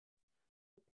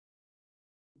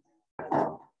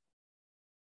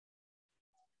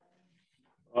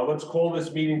Let's call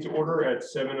this meeting to order at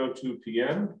 7:02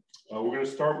 p.m. We're going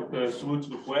to start with the salute to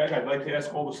the flag. I'd like to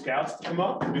ask all the scouts to come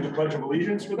up and do the Pledge of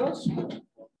Allegiance with us.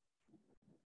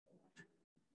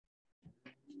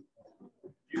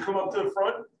 You come up to the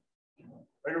front,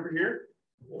 right over here.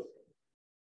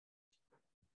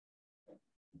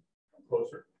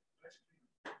 Closer.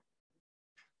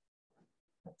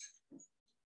 I'm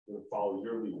going to follow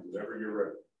your lead whenever you're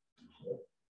ready.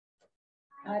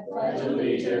 I pledge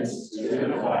allegiance to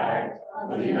the flag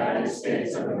of the United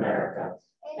States of America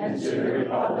and to the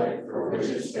republic for which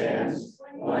it stands,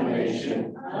 one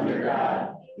nation, under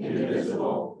God,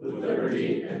 indivisible, with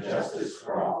liberty and justice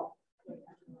for all.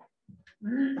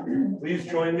 Please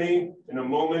join me in a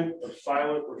moment of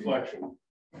silent reflection.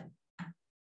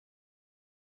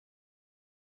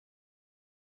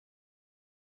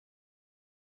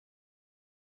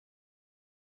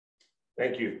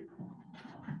 Thank you.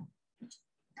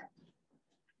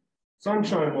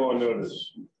 Sunshine Law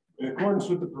notice. In accordance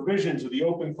with the provisions of the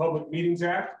Open Public Meetings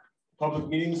Act, public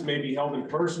meetings may be held in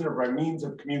person or by means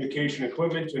of communication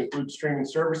equipment to include streaming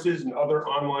services and other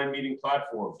online meeting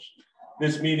platforms.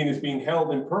 This meeting is being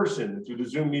held in person through the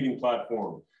Zoom meeting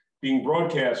platform, being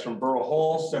broadcast from Borough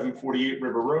Hall, 748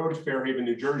 River Road, Fairhaven,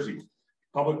 New Jersey.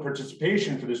 Public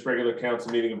participation for this regular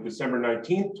council meeting of December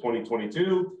 19th,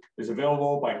 2022 is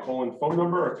available by call-in phone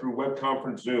number or through web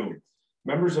conference Zoom.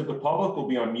 Members of the public will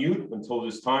be on mute until it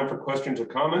is time for questions or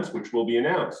comments, which will be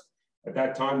announced. At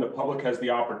that time, the public has the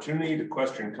opportunity to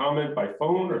question and comment by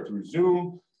phone or through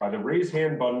Zoom by the raise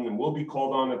hand button and will be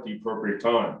called on at the appropriate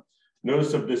time.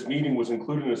 Notice of this meeting was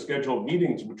included in a schedule of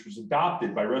meetings, which was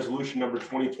adopted by resolution number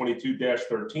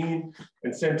 2022-13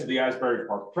 and sent to the Asbury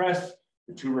Park Press,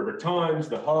 the Two River Times,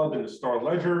 the Hub, and the Star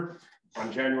Ledger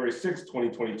on January 6,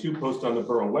 2022, posted on the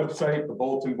Borough website, the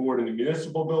bulletin board in the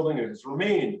municipal building, and has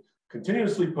remained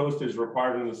continuously posted as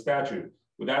required in the statute.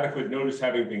 With adequate notice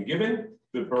having been given,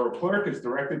 the Borough Clerk is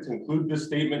directed to include this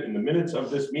statement in the minutes of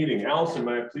this meeting. Allison,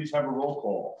 may I please have a roll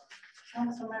call?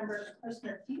 Councilmember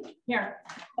Kuznetsky. Here.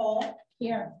 Cole.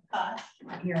 Here. Kosh.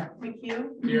 Here. McHugh.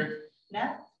 Here.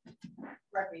 Neff.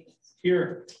 Rodriguez.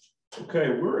 Here.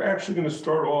 Okay, we're actually going to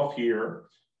start off here.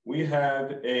 We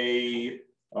have a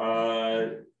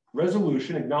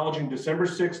resolution acknowledging December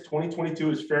 6,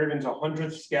 2022 as Fairhaven's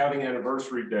 100th Scouting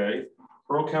Anniversary Day.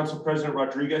 Borough Council President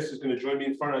Rodriguez is going to join me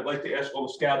in front. I'd like to ask all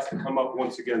the scouts to come up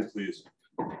once again, please.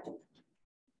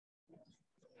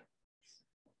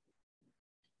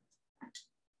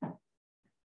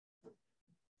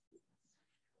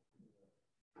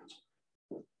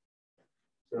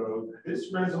 So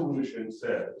this resolution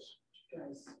says,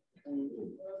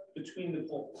 between the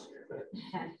poles.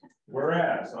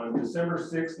 Whereas on December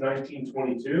 6,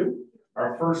 1922,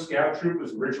 our first scout troop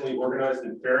was originally organized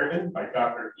in Fairhaven by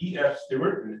Dr. E.F.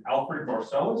 Stewart and Alfred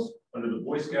Marcellus under the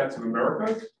Boy Scouts of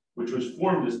America, which was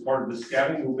formed as part of the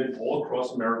scouting movement all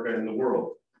across America and the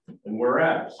world. And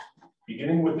whereas,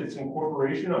 beginning with its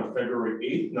incorporation on February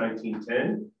 8,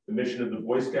 1910, the mission of the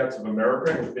Boy Scouts of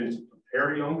America has been to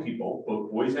prepare young people,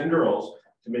 both boys and girls,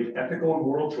 to make ethical and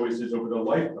moral choices over their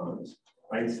lifetimes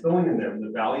by instilling in them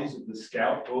the values of the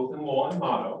Scout oath and law and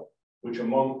motto, which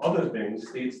among other things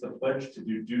states the pledge to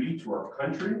do duty to our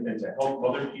country and to help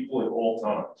other people at all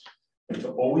times, and to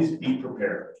always be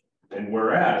prepared. And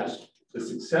whereas the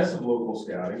success of local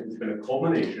scouting has been a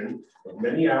culmination of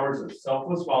many hours of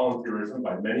selfless volunteerism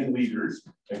by many leaders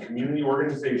and community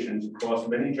organizations across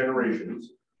many generations,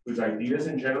 whose ideas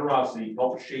and generosity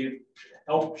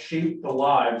help shape the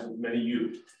lives of many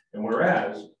youth. And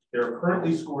whereas there are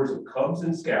currently scores of Cubs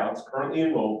and Scouts currently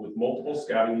enrolled with multiple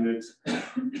scouting units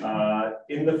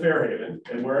in the Fairhaven,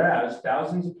 and whereas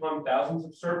thousands upon thousands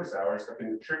of service hours have been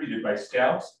contributed by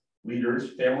Scouts,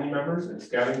 leaders, family members, and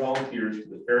scouting volunteers to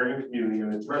the Fairhaven community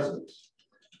and its residents.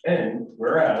 And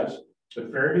whereas the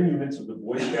Fairhaven units of the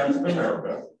Boy Scouts of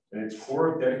America and its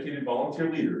core of dedicated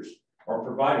volunteer leaders are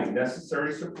providing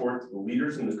necessary support to the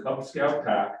leaders in the Cub Scout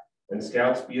Pack and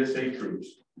Scouts BSA troops,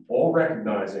 all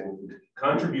recognizing the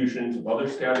contributions of other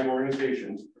scouting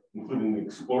organizations, including the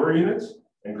Explorer units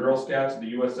and Girl Scouts of the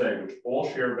USA, which all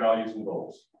share values and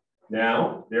goals.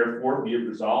 Now, therefore, be it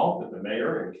resolved that the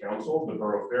mayor and council of the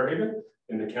Borough of Fairhaven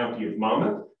in the county of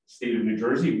Monmouth, state of New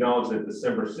Jersey, acknowledge that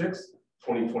December 6,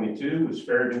 2022 is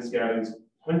Fairhaven Scouting's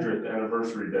 100th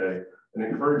anniversary day and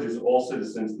encourages all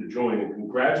citizens to join in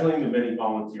congratulating the many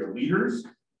volunteer leaders,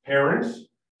 parents,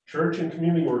 church and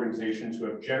community organizations who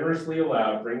have generously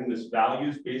allowed bringing this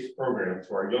values-based program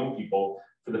to our young people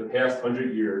for the past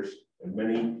 100 years and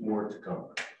many more to come.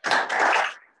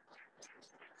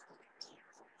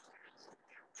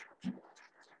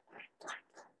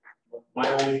 My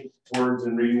only words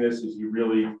in reading this is you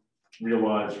really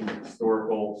realize from a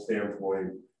historical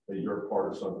standpoint that you're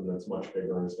part of something that's much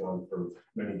bigger and has gone for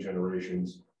many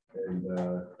generations. And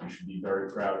you should be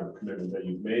very proud of the commitment that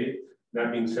you've made.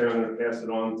 That being said, I'm going to pass it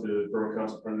on to Borough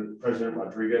Council President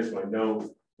Rodriguez, who I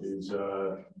know is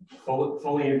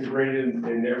fully integrated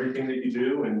in everything that you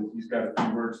do, and he's got a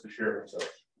few words to share himself.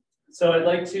 So I'd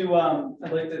like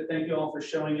to thank you all for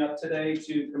showing up today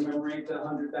to commemorate the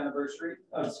 100th anniversary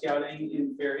of Scouting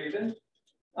in Fairhaven.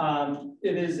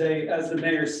 It is as the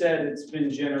mayor said, it's been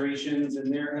generations, and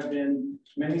there have been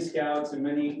many scouts and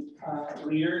many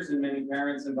leaders and many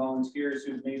parents and volunteers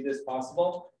who've made this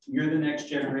possible. You're the next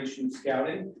generation of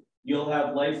scouting. You'll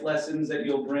have life lessons that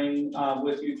you'll bring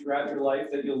with you throughout your life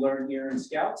that you'll learn here in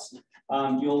Scouts.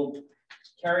 You'll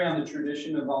carry on the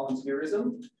tradition of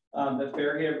volunteerism that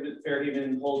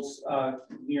Fairhaven holds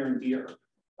near and dear.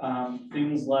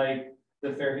 Things like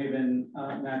the Fairhaven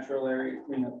Natural Area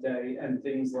Cleanup Day and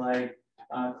things like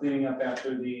cleaning up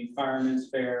after the Fireman's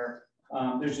Fair.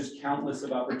 There's just countless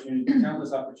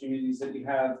opportunities that you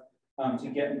have to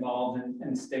get involved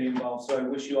and stay involved. So I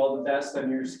wish you all the best on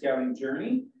your scouting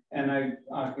journey, and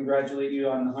I congratulate you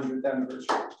on the 100th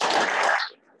anniversary.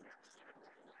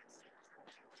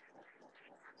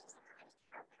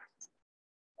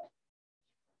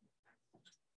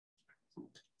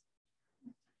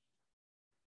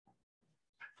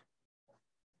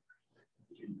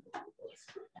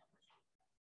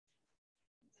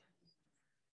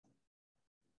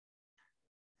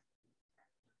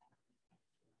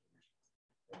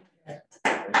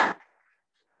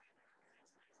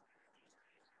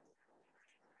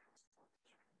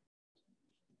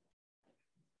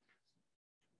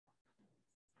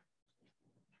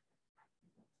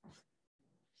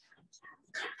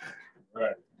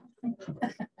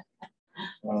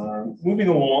 Moving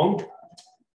along,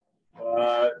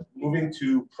 moving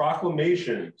to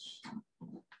proclamations.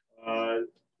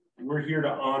 We're here to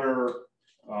honor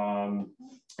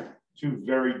two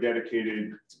very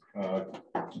dedicated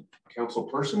council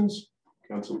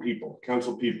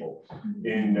people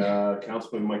in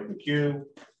Councilman Mike McHugh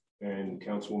and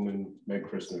Councilwoman Meg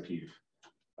Chris O'Keefe.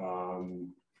 You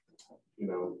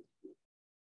know,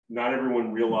 not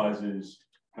everyone realizes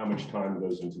how much time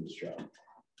goes into this job.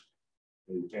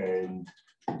 And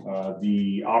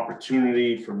the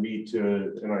opportunity for me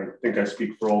to, and I think I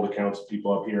speak for all the council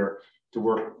people up here, to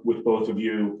work with both of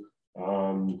you.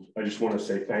 I just want to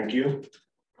say thank you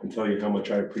and tell you how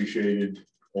much I appreciated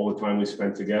all the time we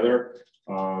spent together.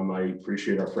 I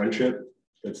appreciate our friendship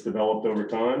that's developed over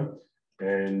time.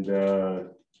 And,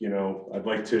 you know, I'd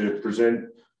like to present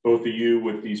both of you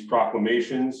with these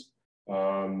proclamations.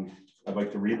 I'd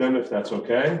like to read them if that's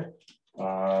okay.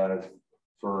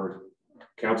 For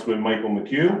Councilman Michael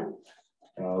McHugh.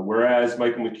 Whereas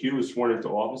Michael McHugh was sworn into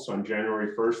office on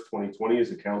January 1st, 2020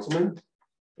 as a councilman.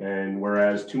 And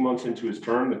whereas 2 months into his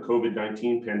term, the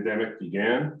COVID-19 pandemic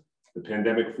began. The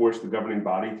pandemic forced the governing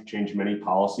body to change many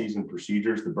policies and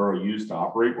procedures the borough used to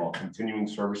operate while continuing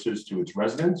services to its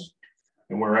residents.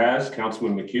 And whereas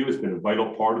Councilman McHugh has been a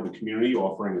vital part of the community,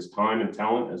 offering his time and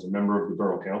talent as a member of the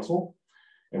Borough Council.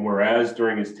 And whereas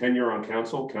during his tenure on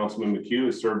council, Councilman McHugh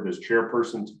has served as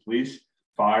chairperson to police,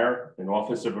 fire, and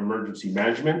Office of Emergency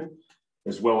Management,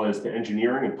 as well as the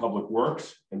engineering and public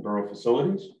works and borough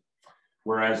facilities.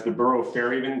 Whereas the Borough of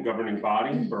Fairhaven governing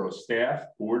body, borough staff,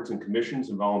 boards and commissions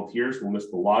and volunteers will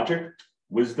miss the logic,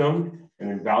 wisdom,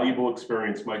 and invaluable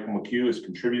experience Michael McHugh has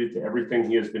contributed to everything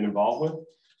he has been involved with.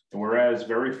 And whereas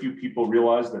very few people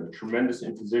realize that a tremendous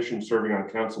imposition serving on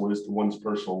council is to one's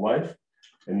personal life.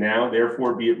 And now,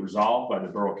 therefore, be it resolved by the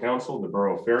Borough Council, the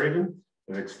Borough of Fairhaven,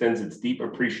 that extends its deep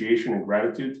appreciation and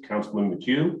gratitude to Councilman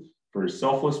McHugh for his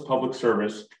selfless public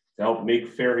service to help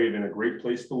make Fairhaven a great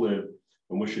place to live,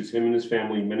 and wishes him and his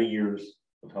family many years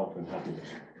of health and happiness.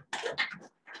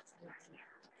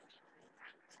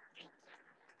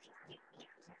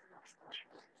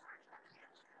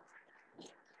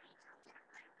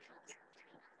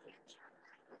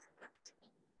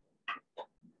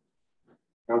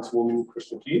 Councilwoman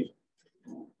Chris O'Keefe.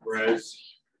 Whereas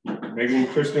Megan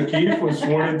Chris O'Keefe was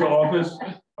sworn into office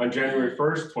on January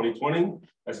 1st, 2020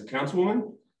 as a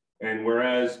councilwoman. And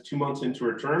whereas 2 months into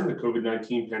her term, the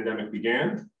COVID-19 pandemic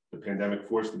began. The pandemic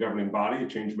forced the governing body to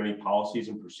change many policies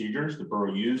and procedures the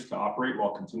borough used to operate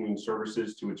while continuing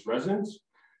services to its residents.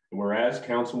 And whereas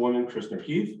Councilwoman Chris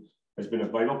O'Keefe has been a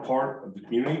vital part of the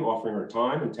community, offering her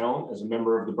time and talent as a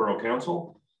member of the Borough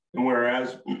Council. And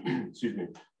whereas, excuse me,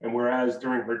 and whereas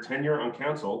during her tenure on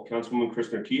council, Councilwoman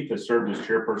Chris O'Keefe has served as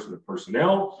chairperson of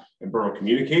personnel and borough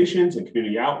communications and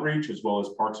community outreach, as well as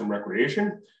parks and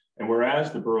recreation. And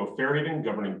whereas the Borough of Fairhaven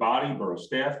governing body, borough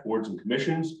staff, boards and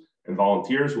commissions, and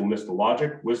volunteers will miss the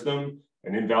logic, wisdom,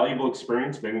 and invaluable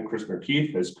experience Megan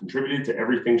Christner-Keith has contributed to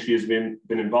everything she has been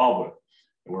involved with.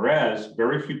 And whereas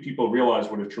very few people realize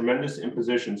what a tremendous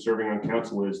imposition serving on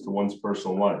council is to one's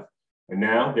personal life. And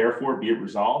now, therefore, be it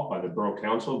resolved by the Borough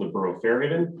Council of the Borough of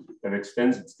Fairhaven that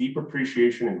extends its deep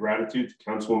appreciation and gratitude to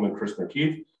Councilwoman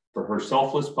Christner-Keith for her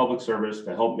selfless public service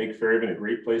to help make Fairhaven a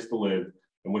great place to live,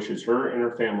 and wishes her and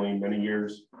her family many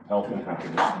years of health and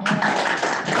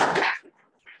happiness.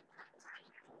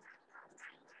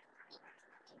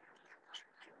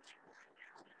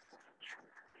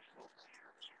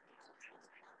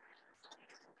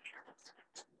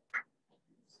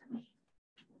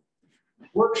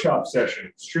 Workshop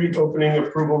session, street opening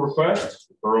approval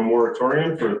request, borough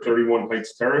moratorium for 31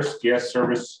 Heights Terrace gas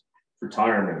service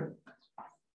retirement.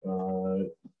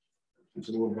 Does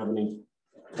anyone have any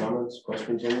comments,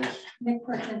 questions on this? Nick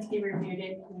Korchinski reviewed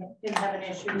it. He didn't have an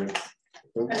issue. It's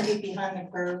going to be behind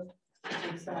the curve.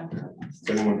 Does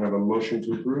anyone have a motion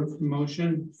to approve?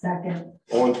 Motion. Second.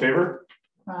 All in favor?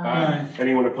 Aye.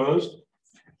 Anyone opposed?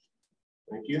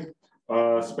 Thank you.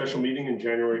 Special meeting in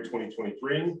January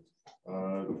 2023.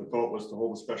 The thought was to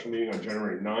hold a special meeting on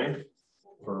January 9th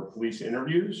for police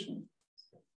interviews.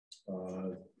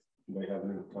 Do they have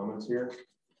any comments here?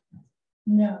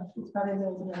 No, it's probably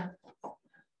available. All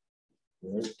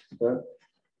right, that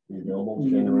you available?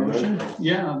 You need a January motion? 9th?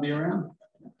 Yeah, I'll be around.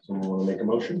 Someone want to make a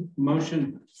motion?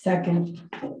 Motion. Second.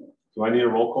 Do I need a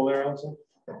roll call there, Allison?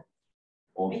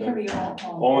 All in It can favor? be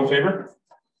all. All in favor?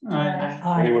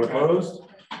 Aye. Anyone opposed?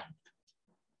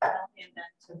 I'll add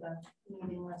that to the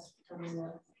meeting list for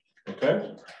reward.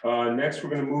 Okay. Next,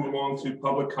 we're going to move along to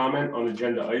public comment on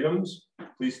agenda items.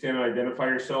 Please stand and identify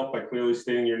yourself by clearly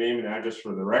stating your name and address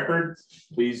for the record.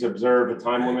 Please observe a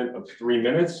time limit of 3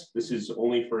 minutes. This is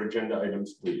only for agenda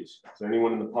items, please. Is there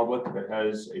anyone in the public that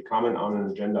has a comment on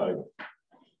an agenda item?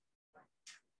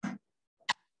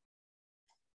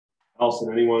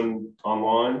 Allison, anyone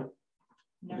online?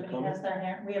 Nobody has their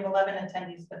hand. We have 11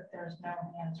 attendees, but there's no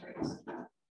hands raised.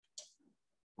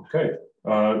 Okay.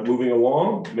 Moving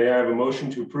along, may I have a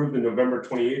motion to approve the November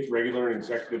 28th regular and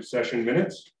executive session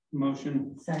minutes?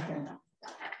 Motion. Second.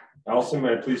 Allison,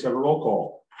 may I please have a roll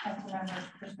call? Councilmember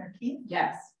Christner-Keith?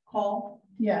 Yes. Cole?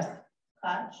 Yes.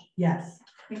 Koch? Yes.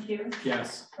 McHugh?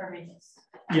 Yes. Rodriguez?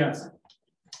 Yes.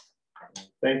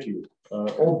 Thank you.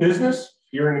 Old business,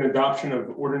 hearing and adoption of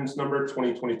ordinance number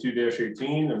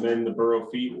 2022-18, amend the borough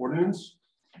fee ordinance.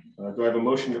 Do I have a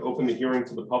motion to open the hearing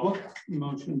to the public?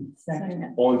 Motion.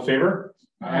 Second. All in favor?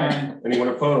 Aye. Anyone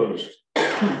opposed?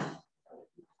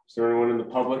 Is there anyone in the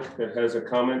public that has a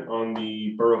comment on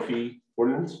the borough fee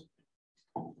ordinance?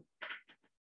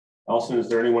 Allison, is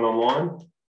there anyone online?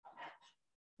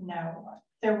 No.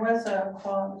 There was a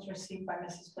call that was received by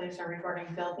Mrs. Blazer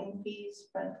regarding building fees,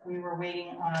 but we were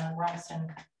waiting on Russ, and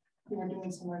we were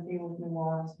doing some review of new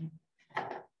laws.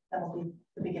 That'll be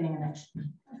the beginning of next year.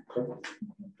 Okay.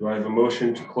 Do I have a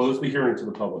motion to close the hearing to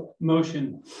the public?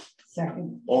 Motion.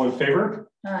 Second. All in favor?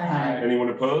 Aye. Anyone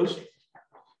opposed?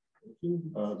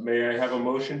 May I have a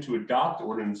motion to adopt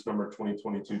ordinance number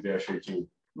 2022-18?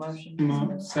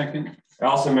 Motion. Second.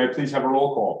 Allison, may I please have a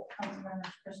roll call?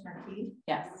 Councilmember Christner-Keith?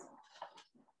 Yes.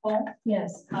 Cole?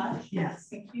 Yes. Koch? Yes.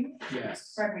 McHugh?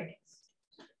 Yes. Rodriguez?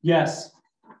 Yes.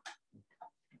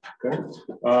 Okay.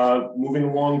 Moving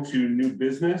along to new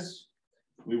business.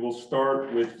 We will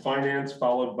start with finance,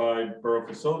 followed by borough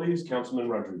facilities. Councilman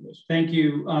Rodriguez. Thank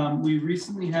you. We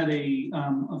recently had a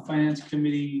finance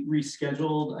committee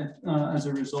rescheduled as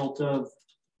a result of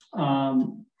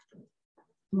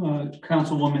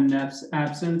Councilwoman Neff's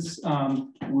absence.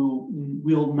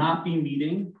 We'll not be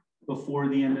meeting before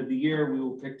the end of the year. We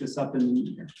will pick this up in the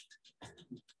new year.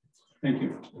 Thank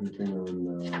you. Anything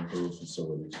on borough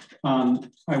facilities?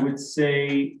 I would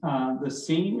say the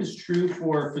same is true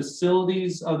for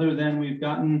facilities, other than we've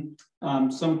gotten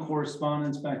some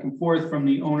correspondence back and forth from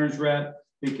the owner's rep.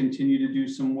 They continue to do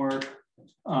some work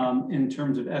in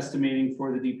terms of estimating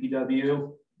for the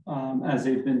DPW as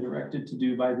they've been directed to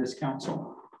do by this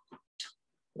council.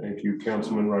 Thank you,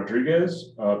 Councilman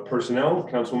Rodriguez. Personnel,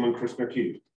 Councilwoman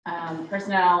Christner-Keith.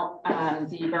 Personnel,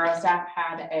 the borough staff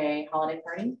had a holiday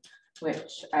party,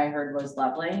 which I heard was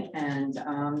lovely, and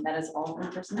that is all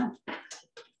from personnel.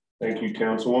 Thank you,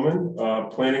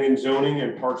 Councilwoman. Planning and zoning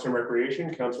and parks and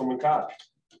recreation, Councilwoman Koch.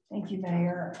 Thank you,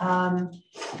 Mayor.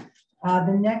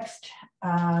 The next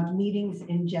meetings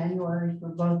in January for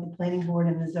both the planning board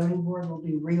and the zoning board will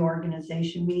be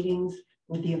reorganization meetings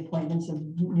with the appointments of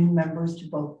new members to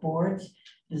both boards.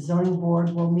 The zoning board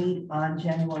will meet on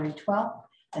January 12th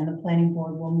and the planning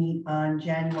board will meet on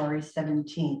January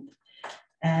 17th.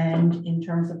 And in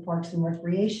terms of parks and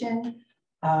recreation,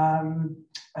 The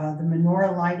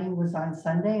menorah lighting was on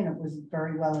Sunday and it was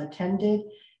very well attended.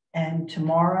 And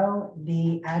tomorrow,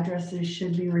 the addresses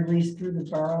should be released through the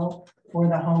borough for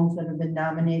the homes that have been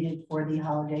nominated for the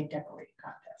holiday decorating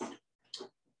contest.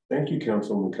 Thank you,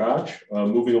 Councilman Koch.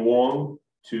 Moving along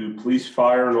to police,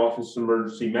 fire, and office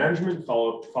emergency management,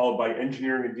 followed by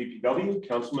engineering and DPW.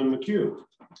 Councilman McHugh.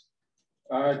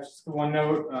 Just one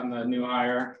note on the new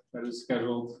hire that is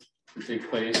scheduled to take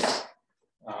place.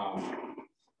 Not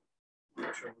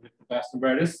sure we'll get the best and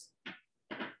brightest.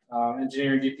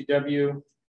 Engineering DPW,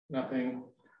 nothing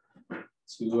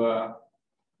to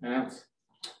announce.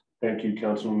 Thank you,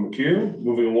 Councilman McHugh.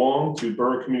 Moving along to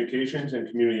Borough Communications and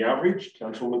Community Outreach,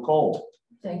 Councilwoman Cole.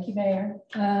 Thank you, Mayor.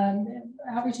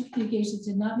 Outreach and Communications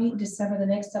did not meet in December. The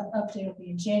next update will be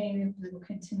in January. We will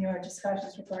continue our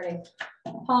discussions regarding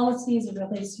policies as it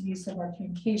relates to use of our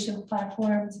communication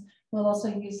platforms. We'll also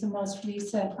use the most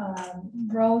recent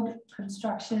road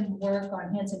construction work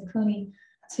on Hanson Cooney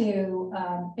to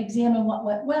examine what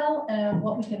went well and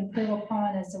what we can improve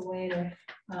upon as a way to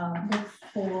look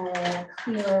for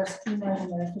clearer,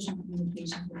 streamlined, and efficient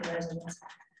communication with the residents.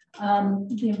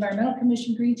 The Environmental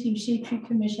Commission, Green Team, Shade Tree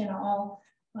Commission all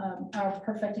are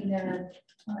perfecting their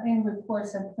annual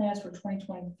reports and plans for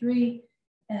 2023.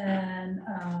 And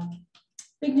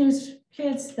big news,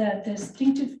 kids, that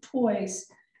distinctive toys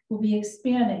will be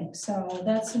expanding. So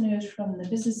that's the news from the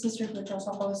business district, which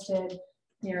also hosted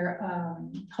their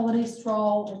holiday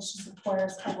stroll, which is, of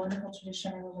course, a wonderful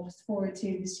tradition I look forward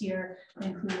to this year, and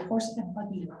include a horse and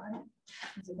buggy ride.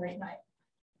 It was a great night.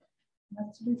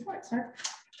 That's the report, sir.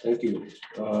 Thank you.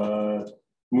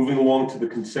 Moving along to the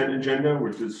consent agenda,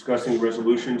 we're discussing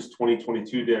resolutions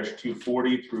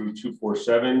 2022-240 through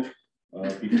 247.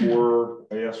 Before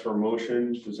I ask for a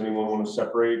motion, does anyone want to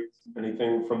separate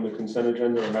anything from the consent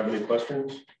agenda or have any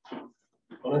questions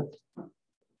on it?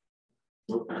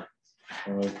 Nope.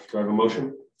 Do I have a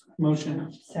motion?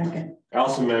 Motion. Second.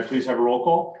 Allison, may I please have a roll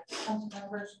call?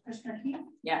 Councilmembers Commissioner Heath,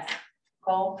 Yes.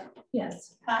 Cole,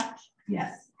 Yes. Koch,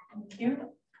 Yes. thank you.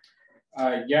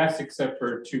 Yes, except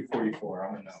for 244.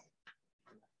 I'm a no.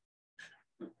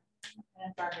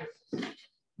 And Barber.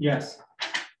 Yes.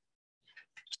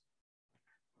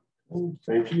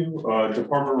 Thank you.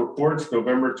 Department reports,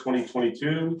 November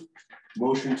 2022.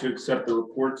 Motion to accept the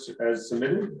reports as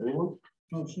submitted. Anyone?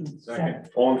 Motion. Second.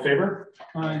 All in favor?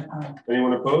 Aye.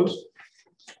 Anyone opposed?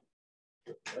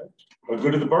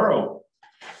 Good of the borough.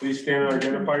 Please stand and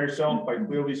identify yourself by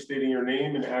clearly stating your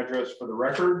name and address for the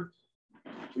record.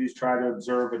 Please try to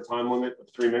observe a time limit of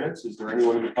 3 minutes. Is there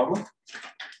anyone in the public?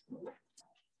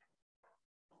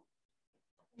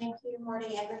 Thank you,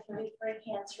 Marty Eggert, 33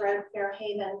 Hants Road,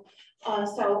 Fairhaven.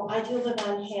 So I do live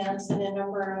on Hants, and a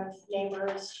number of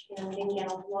neighbors, didn't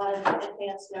get a lot of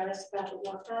advance notice about the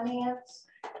work on Hants.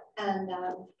 And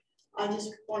I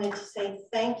just wanted to say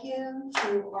thank you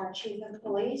to our chief of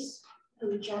police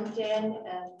who jumped in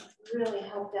and really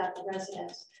helped out the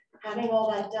residents. Having all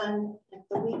that done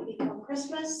the week before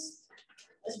Christmas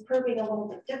is proving a little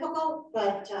bit difficult,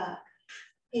 but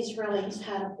he's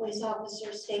had a police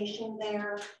officer stationed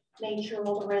there, made sure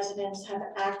all the residents have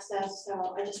access.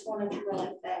 So I just wanted to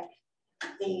really thank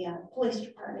the police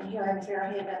department here in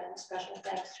Fairhaven, and special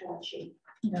thanks to our chief.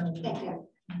 Thank you.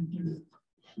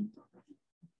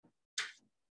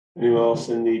 Anyone else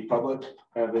in the public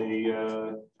have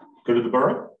a go to the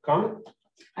borough comment?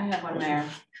 I have one, Mayor.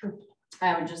 Sure.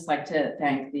 I would just like to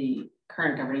thank the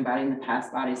current governing body and the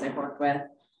past bodies I've worked with,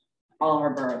 all of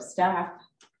our borough staff,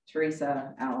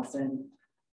 Teresa, Allison,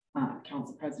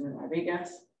 Council President Rodriguez,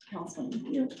 Councilman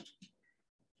Hugh,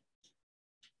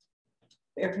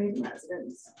 Fairhaven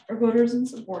residents, our voters and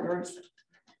supporters,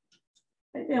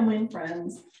 my family and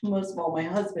friends, most of all my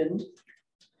husband,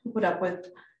 who put up with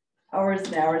hours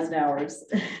and hours and hours.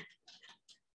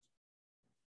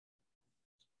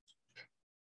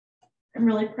 I'm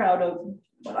really proud of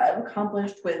what I've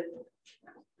accomplished with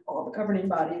all the governing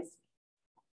bodies.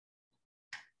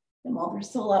 And while there's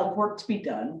still a lot of work to be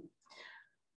done,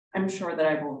 I'm sure that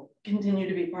I will continue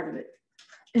to be part of it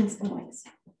in some ways.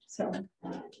 So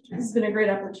this has been a great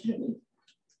opportunity.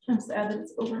 I'm sad that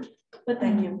it's over, but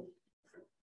thank you.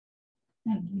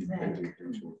 Thank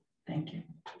you. Thank you.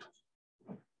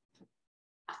 Is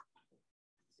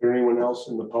there anyone else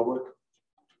in the public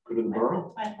go to the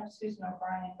borough? I have Susan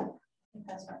O'Brien. I think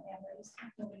that's my hand raised.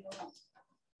 Nobody else.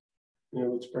 Yeah,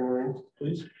 let's bring her in,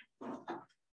 please.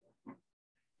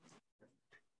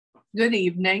 Good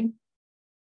evening.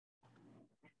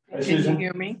 Hi, Can Susan. you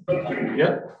hear me?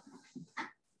 Yep.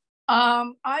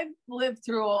 I've lived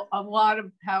through a lot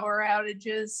of power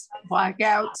outages,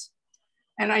 blackouts,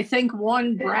 and I think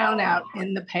one brownout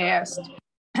in the past.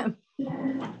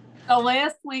 So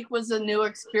last week was a new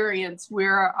experience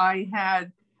where I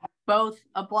had both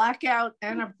a blackout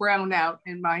and a brownout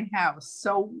in my house.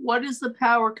 So what does the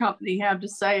power company have to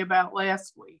say about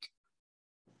last week?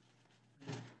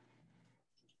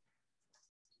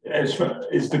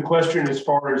 Is the question as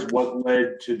far as what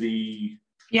led to the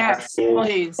Yes,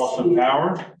 please. loss of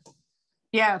power?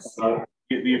 Yes.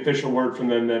 The official word from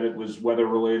them that it was weather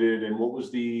related, and what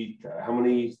was the how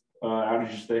many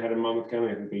outages they had in Monmouth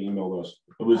County? I think they emailed us.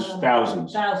 It was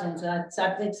thousands. Thousands. I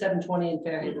think 720 in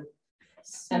Fairhaven.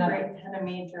 Separate had a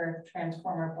major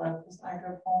transformer blow because I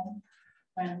drove home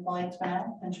when the lights went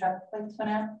out and traffic lights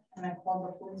went out, and I called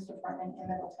the police department in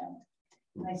Middletown.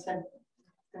 And they said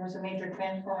there was a major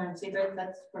transformer in Seabrook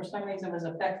that's for some reason was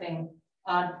affecting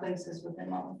odd places within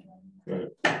Monmouth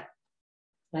County. Right.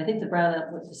 I think the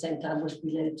brownout at the same time was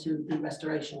related to the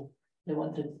restoration. They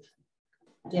wanted to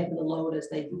dampen the load as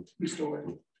they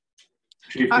restored.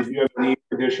 Chief, did you have any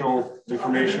additional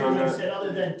information on that?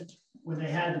 Other than when they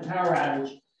had the power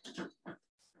outage,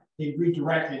 they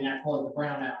redirected and that caused the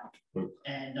brownout.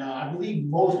 And I believe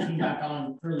most came back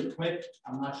on fairly quick.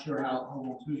 I'm not sure how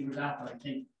long Susan was out, but I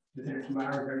think within a few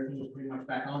hours, everything was pretty much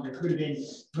back on. There could have been,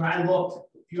 when I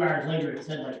looked a few hours later, it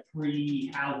said like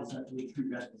 3 houses, I believe 3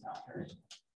 residents out there.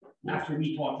 After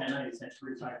we talked that night, it said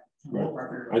 3 sites.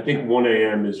 Right. I think 1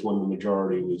 a.m. is when the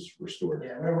majority was restored.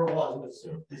 Yeah, whatever it was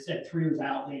they said 3 was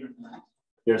out later tonight.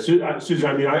 Yeah, Susan,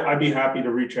 I mean, I'd be happy to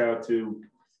reach out to,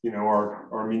 you know,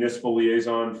 our municipal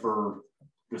liaison for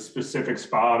the specific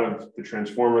spot of the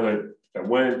transformer that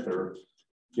went, or,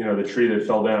 you know, the tree that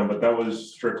fell down, but that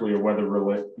was strictly a weather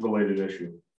related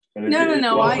issue. And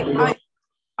No.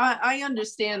 I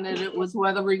understand that it was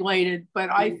weather related,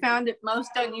 but I found it most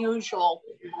unusual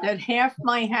that half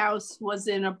my house was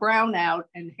in a brownout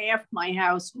and half my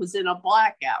house was in a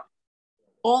blackout,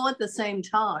 all at the same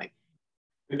time.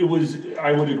 It was,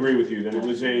 I would agree with you that it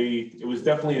was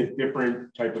definitely a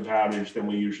different type of outage than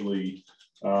we usually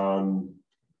have.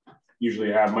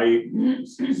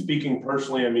 Speaking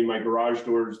personally, I mean, my garage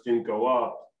doors didn't go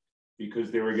up because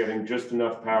they were getting just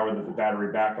enough power that the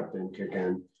battery backup didn't kick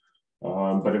in.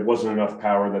 But it wasn't enough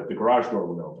power that the garage door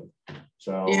would open.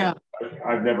 So yeah.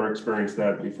 I've never experienced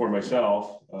that before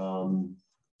myself.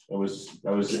 That was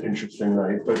an interesting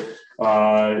night, but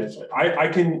I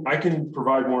can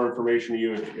provide more information to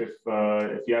you if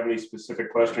you have any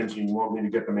specific questions and you want me to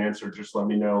get them answered. Just let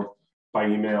me know by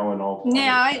email and I'll.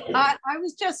 Yeah, I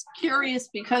was just curious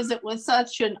because it was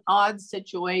such an odd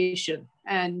situation,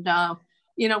 and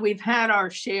you know, we've had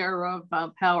our share of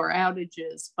power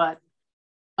outages, but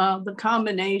the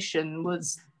combination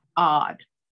was odd.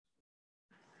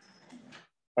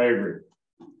 I agree.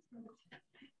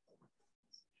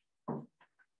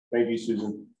 Thank you,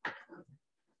 Susan.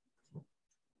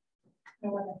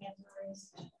 No other hands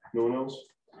raised. No one else?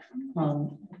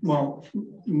 Well,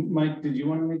 Mike, did you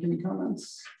want to make any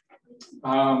comments?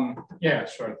 Yeah,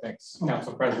 sure. Thanks,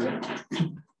 Council President.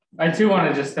 I too want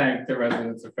to just thank the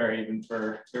residents of Fairhaven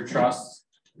for their trust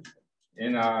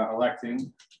in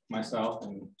electing myself,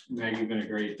 and Meg, you've been a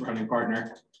great running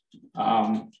partner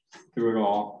through it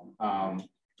all. I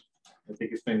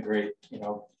think it's been great, you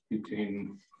know,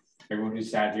 between everyone who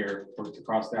sat here, worked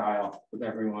across the aisle with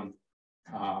everyone.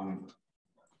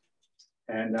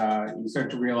 And you start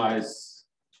to realize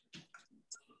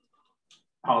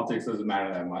politics doesn't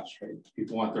matter that much, right?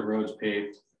 People want their roads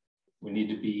paved. We need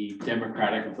to be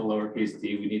democratic with the lowercase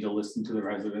d. We need to listen to the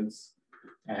residents.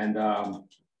 And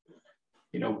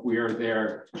you know, we are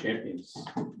their champions.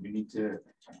 We need to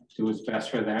do what's best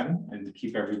for them and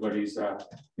keep everybody's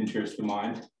interest in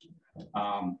mind.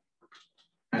 I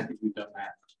think we've done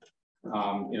that.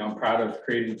 You know, I'm proud of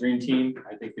creating the Green Team.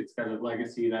 I think it's got a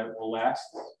legacy that will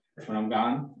last when I'm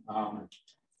gone.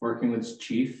 Working with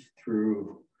Chief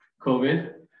through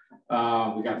COVID,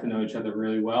 we got to know each other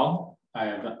really well. I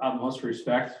have the utmost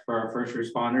respect for our first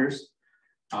responders.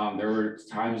 There were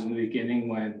times in the beginning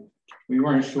when we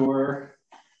weren't sure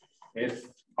if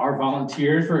our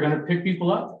volunteers were going to pick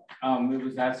people up. It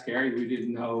was that scary. We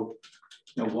didn't know,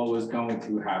 what was going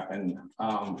to happen.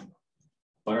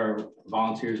 But our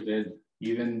volunteers did,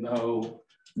 even though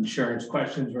insurance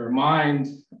questions were mined,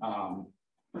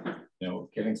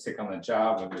 getting sick on the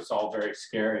job, it was all very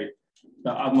scary.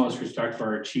 The utmost respect for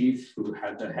our chief, who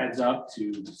had the heads up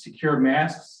to secure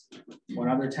masks when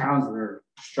other towns were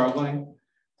struggling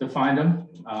to find them.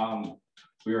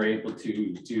 We were able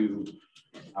to do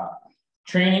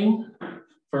training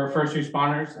for first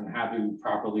responders and how to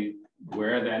properly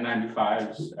wear the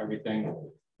N95s, everything.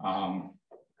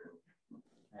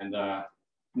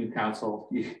 New council,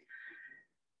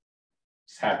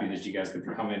 just happy that you guys get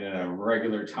to come in at a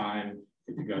regular time.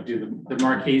 good to go. Do the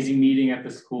Marchese meeting at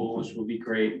the school, which will be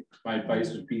great. My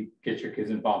advice would be get your kids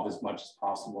involved as much as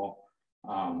possible.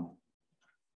 I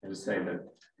would say that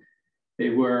they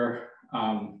were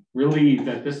relieved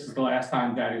that this is the last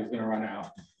time Daddy was going to run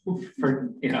out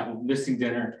for, you know, missing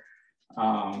dinner,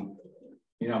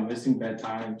 you know, missing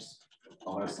bedtimes,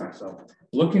 all that stuff. So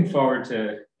looking forward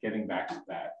to getting back to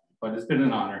that. But it's been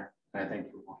an honor. I thank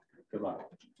you all. Good luck.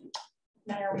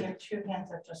 Mayor, we have 2 hands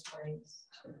that just raised.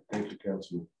 Thank you,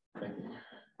 Councilman. Thank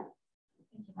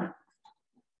you.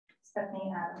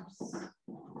 Stephanie Adams.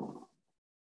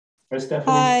 Hi,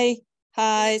 Stephanie.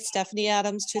 Hi, Stephanie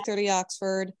Adams, 230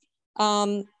 Oxford.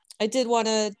 I did want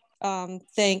to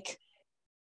thank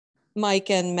Mike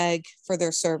and Meg for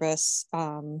their service,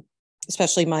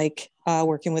 especially Mike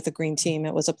working with the Green Team.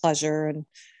 It was a pleasure, and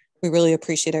we really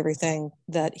appreciate everything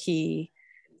that he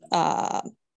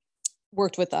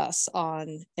worked with us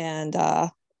on and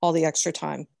all the extra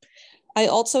time. I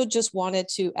also just wanted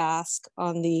to ask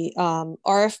on the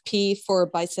RFP for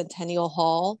Bicentennial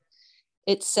Hall,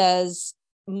 it says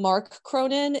Mark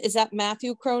Cronin. Is that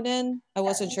Matthew Cronin? I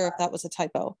wasn't sure if that was a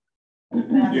typo.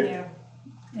 Matthew. Yeah.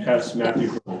 Yes,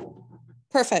 Matthew.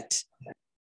 Perfect.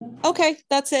 Okay,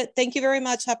 that's it. Thank you very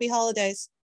much. Happy holidays.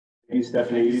 Thank you,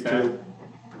 Stephanie. You too.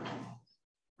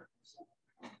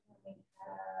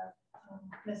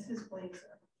 Mrs. Blazer.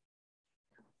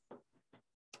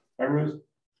 Hi, Ruth.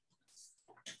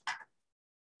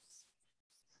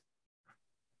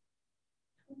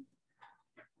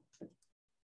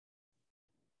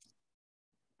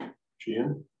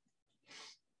 Gian?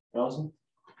 Allison?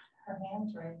 Her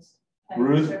hand's raised.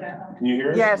 Ruth, can you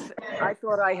hear us? Yes, I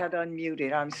thought I had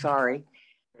unmuted. I'm sorry.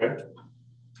 Okay.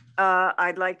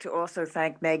 I'd like to also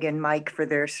thank Meg and Mike for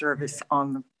their service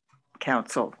on the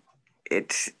council.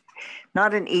 It's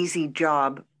not an easy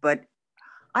job, but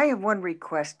I have one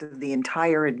request of the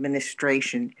entire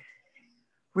administration.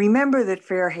 Remember that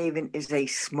Fairhaven is a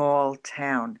small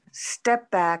town. Step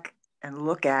back and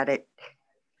look at it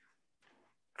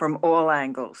from all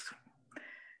angles.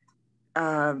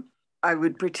 I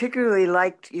would particularly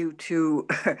like you to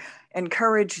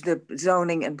encourage the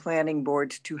zoning and planning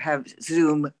boards to have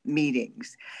Zoom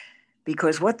meetings,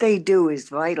 because what they do is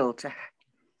vital to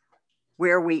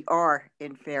where we are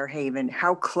in Fairhaven,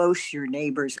 how close your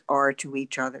neighbors are to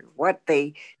each other, what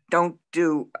they don't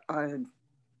do on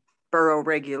borough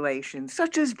regulations,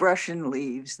 such as brushing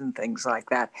leaves and things like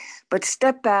that. But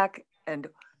step back and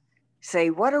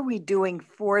say, what are we doing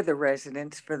for the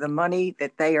residents for the money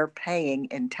that they are paying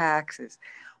in taxes?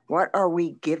 What are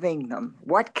we giving them?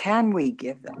 What can we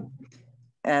give them?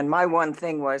 And my one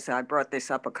thing was, I brought this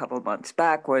up a couple of months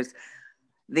back, was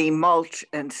the mulch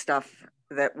and stuff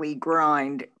that we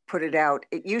grind, put it out.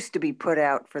 It used to be put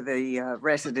out for the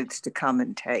residents to come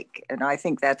and take. And I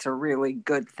think that's a really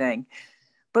good thing.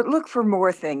 But look for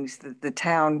more things that the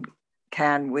town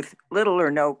can, with little or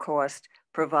no cost,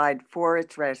 provide for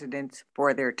its residents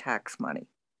for their tax money.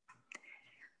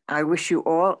 I wish you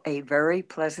all a very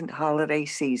pleasant holiday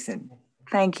season.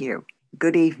 Thank you.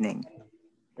 Good evening.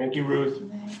 Thank you, Ruth.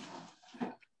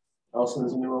 Allison,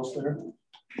 is anyone else there?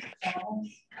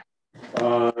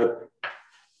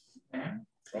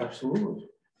 Absolutely.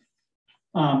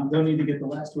 Don't need to get the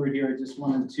last word here. I just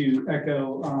wanted to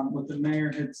echo what the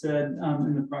mayor had said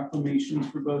in the proclamations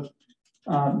for both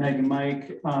Meg and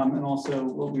Mike, and also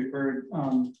what we've heard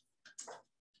on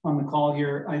the call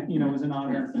here. It was an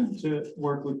honor to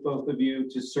work with both of you,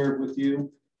 to serve with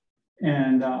you,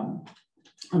 and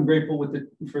I'm grateful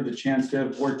for the chance to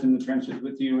have worked in the trenches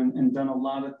with you and done a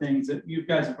lot of things that you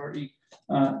guys have already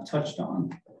touched on.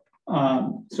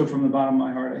 So from the bottom of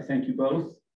my heart, I thank you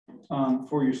both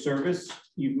for your service.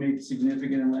 You've made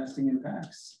significant and lasting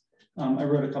impacts. I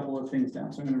wrote a couple of things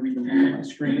down, so I'm going to read them on my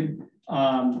screen.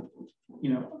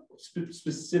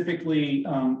 Specifically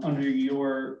under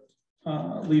your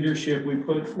leadership, we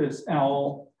put this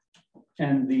OWL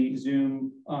and the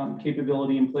Zoom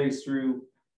capability in place through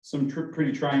some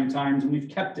pretty trying times, and we've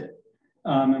kept it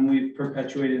and we've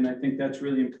perpetuated, and I think that's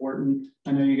really important.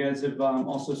 I know you guys have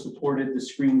also supported the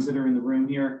screens that are in the room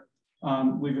here.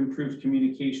 We've improved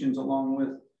communications along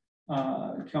with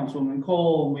Councilwoman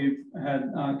Cole. We've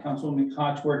had Councilwoman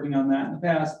Koch working on that in the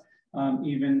past.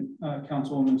 Even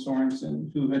Councilwoman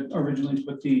Sorensen, who had originally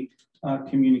put the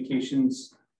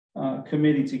communications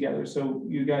committee together. So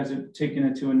you guys have taken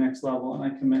it to a next level, and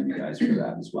I commend you guys for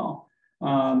that as well.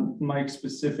 Mike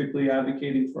specifically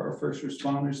advocating for our first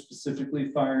responders,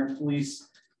 specifically fire and police,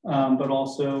 but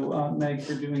also Meg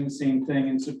for doing the same thing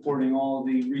and supporting all of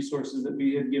the resources that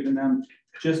we had given them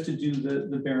just to do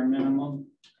the bare minimum,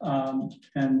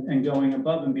 and going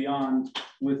above and beyond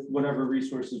with whatever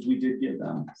resources we did give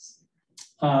them.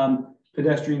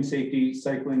 pedestrian safety,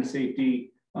 cycling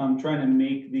safety, trying to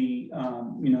make the,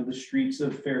 the streets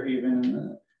of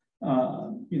Fairhaven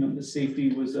and the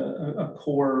safety was a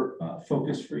core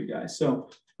focus for you guys. So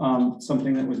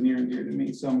something that was near and dear to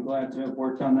me. So I'm glad to have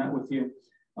worked on that with you.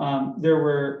 There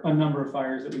were a number of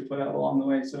fires that we put out along the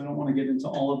way, so I don't want to get into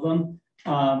all of them.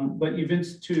 But you've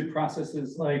instituted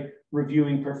processes like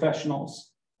reviewing professionals.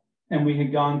 And we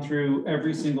had gone through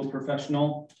every single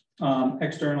professional,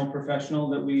 external professional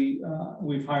that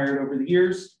we've hired over the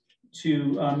years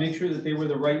to make sure that they were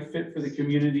the right fit for the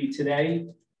community today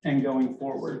and going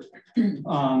forward.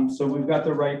 So we've got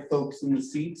the right folks in the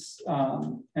seats,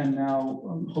 and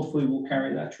now hopefully we'll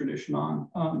carry that tradition on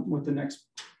with the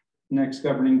next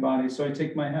governing body. So I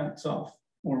take my hats off,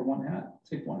 or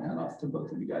take one hat off to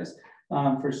both of you guys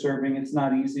for serving. It's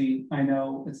not easy. I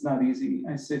know it's not easy.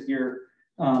 I sit here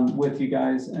with you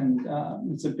guys, and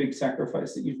it's a big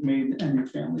sacrifice that you've made and your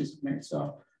families have made.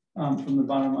 So from the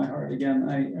bottom of my heart, again,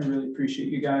 I really appreciate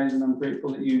you guys, and I'm grateful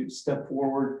that you stepped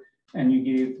forward and you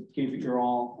gave it your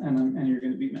all, and you're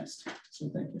going to be missed. So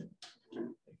thank you.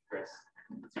 Chris.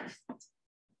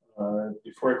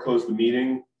 Before I close the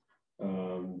meeting,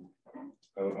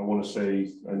 I want to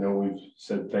say, I know we've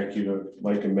said thank you to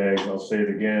Mike and Meg. I'll say it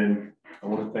again. I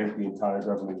want to thank the entire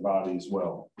governing body as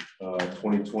well.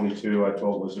 2022, I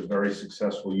thought, was a very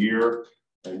successful year.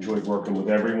 I enjoyed working with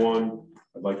everyone.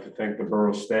 I'd like to thank the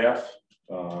borough staff.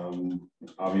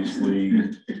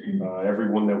 Obviously,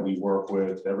 everyone that we work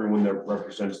with, everyone that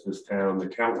represents this town, the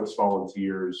countless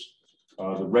volunteers,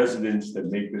 the residents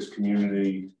that make this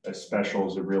community as special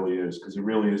as it really is, because it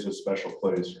really is a special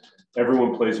place.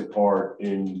 Everyone plays a part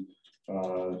in,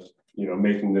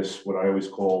 making this what I always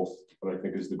call, what I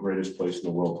think is the greatest place in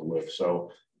the world to live. So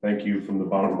thank you from the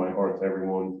bottom of my heart to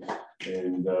everyone.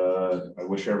 And I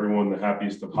wish everyone the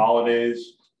happiest of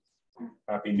holidays.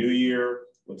 Happy New Year.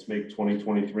 Let's make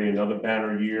 2023 another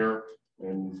banner year.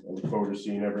 And I look forward to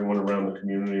seeing everyone around the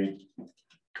community.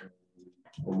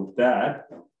 And with that,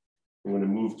 I'm going to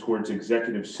move towards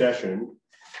executive session.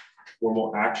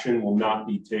 Formal action will not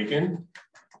be taken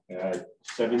at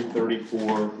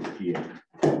 7:34 p.m.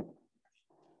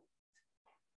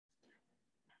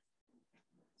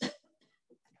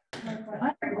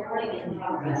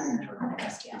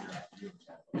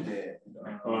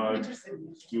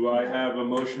 Do I have a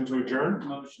motion to adjourn?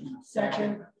 Motion.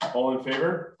 Second. All in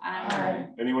favor? Aye.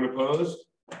 Anyone opposed?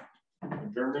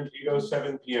 Adjournment,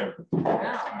 7 p.m.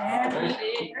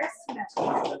 Happy Christmas.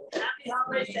 Happy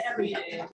holidays to everyone.